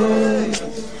don't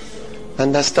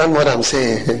understand what I'm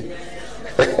saying.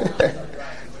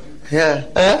 Yeah.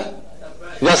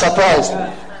 You're surprised.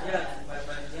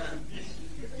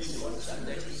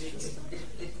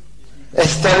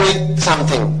 Stirring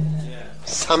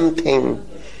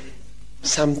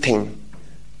something.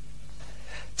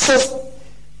 So,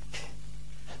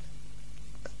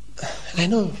 I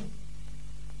know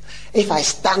if I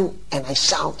stand and I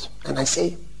shout and I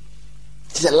say,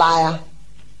 he's a liar,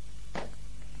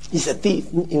 he's a thief,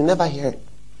 you'll never hear it.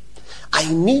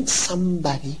 I need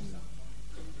somebody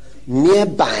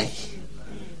nearby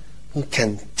who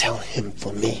can tell him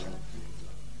for me.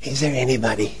 Is there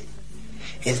anybody?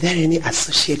 Is there any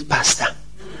associate pastor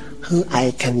who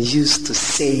I can use to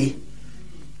say,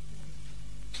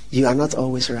 you are not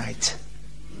always right?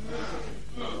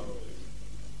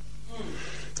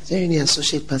 Is there any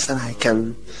associate pastor I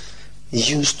can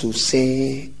use to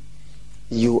say,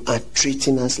 you are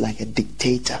treating us like a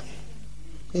dictator?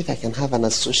 If I can have an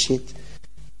associate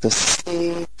to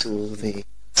say to the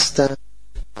pastor,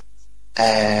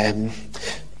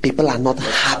 people are not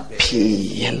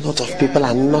happy, a lot of people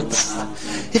are not.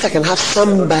 If I can have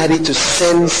somebody to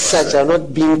send such, are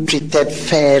not being treated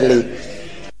fairly,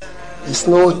 there's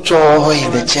no joy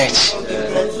in the church,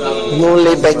 no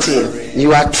liberty.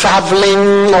 You are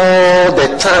traveling all the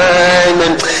time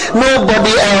and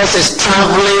nobody else is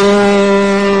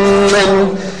traveling.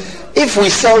 And if we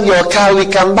sell your car, we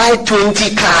can buy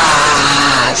 20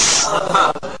 cars.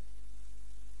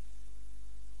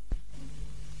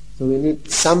 So we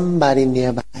need somebody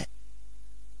nearby.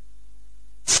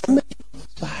 Somebody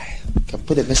nearby can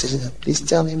put a message in. Please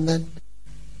tell him that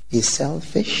he's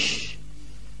selfish,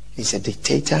 he's a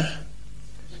dictator,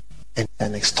 and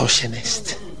an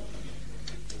extortionist.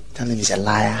 Tell him he's a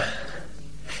liar.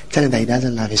 Tell him that he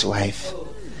doesn't love his wife.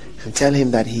 And tell him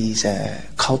that he's a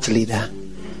cult leader.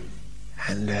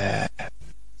 And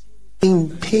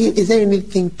is there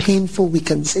anything painful we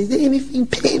can say? Is there anything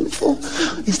painful?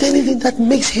 Is there anything that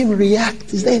makes him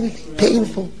react? Is there anything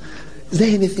painful? Is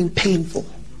there anything painful?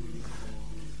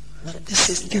 This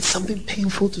is get something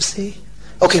painful to say.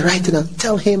 Okay, write it down.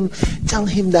 Tell him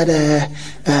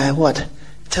that what?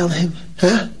 Tell him,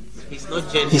 huh?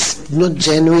 He's not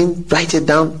genuine. Write it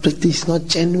down. He's not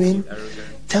genuine.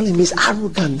 Tell him he's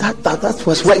arrogant.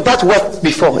 That worked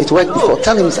before. It worked before.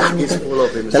 Tell him he's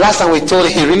arrogant. The last time we told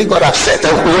him, he really got upset.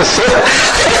 And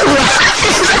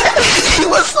he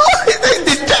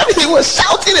was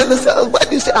shouting at himself. Why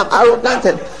do you say I'm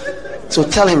arrogant? So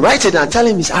tell him, write it down. Tell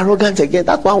him he's arrogant again.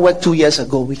 That one worked 2 years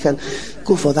ago. We can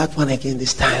go for that one again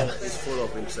this time.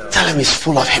 Tell him he's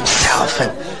full of himself.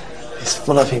 And he's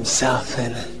full of himself.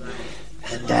 And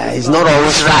he's not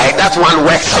always right. That one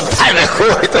worked some time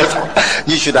ago.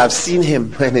 You should have seen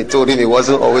him when they told him he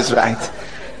wasn't always right.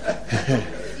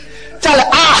 Tell him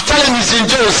it's Jim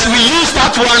Jones. We used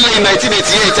that one in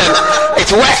 1988 and it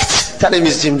worked. Tell him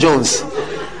it's Jim Jones.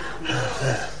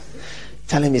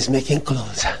 Tell him he's making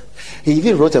clones. He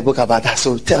even wrote a book about that.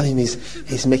 So tell him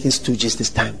he's making stooges this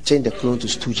time. Change the clone to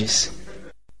stooges.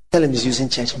 Tell him he's using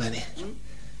church money.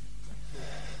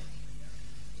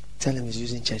 Tell him he's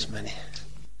using church money.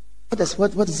 What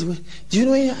is it? Do you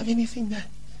know you have anything there?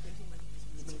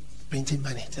 Printing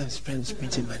money. Tell him he's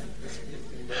printing money.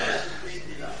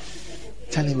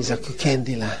 Tell him he's a cocaine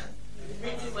dealer.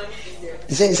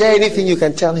 Is there anything you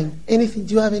can tell him? Anything?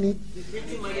 Do you have any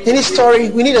story?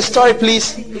 We need a story,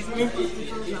 please.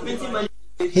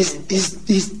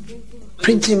 He's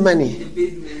printing money.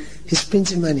 He's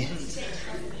printing money.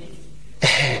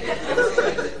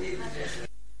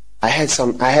 I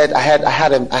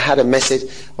had a message.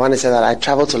 One said that I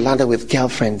traveled to London with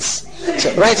girlfriends.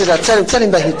 So write it out. Tell him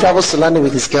that he travels to London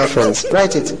with his girlfriends.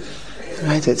 Write it.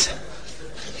 I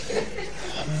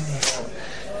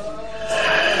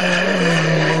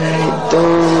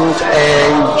don't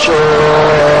enjoy.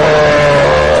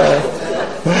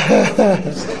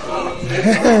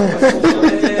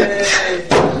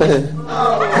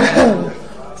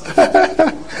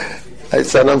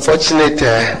 It's an unfortunate.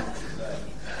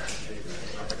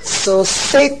 So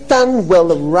Satan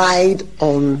will ride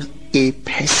on a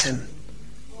person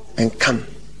and come.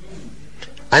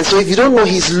 And so if you don't know,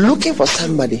 he's looking for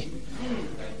somebody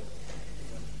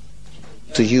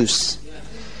to use,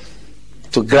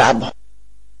 to grab,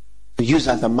 to use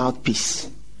as a mouthpiece.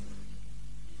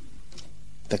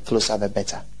 The closer the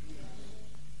better.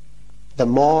 The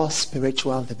more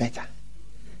spiritual the better.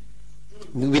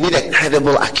 We need a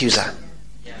credible accuser.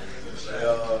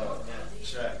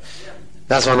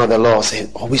 That's one of the laws. They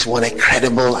always want a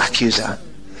credible accuser.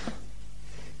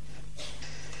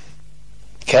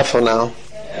 Careful now.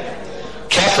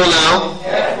 Careful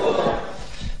now.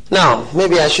 Now,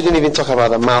 maybe I shouldn't even talk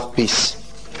about the mouthpiece.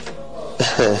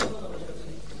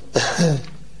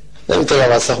 Let me talk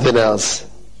about something else.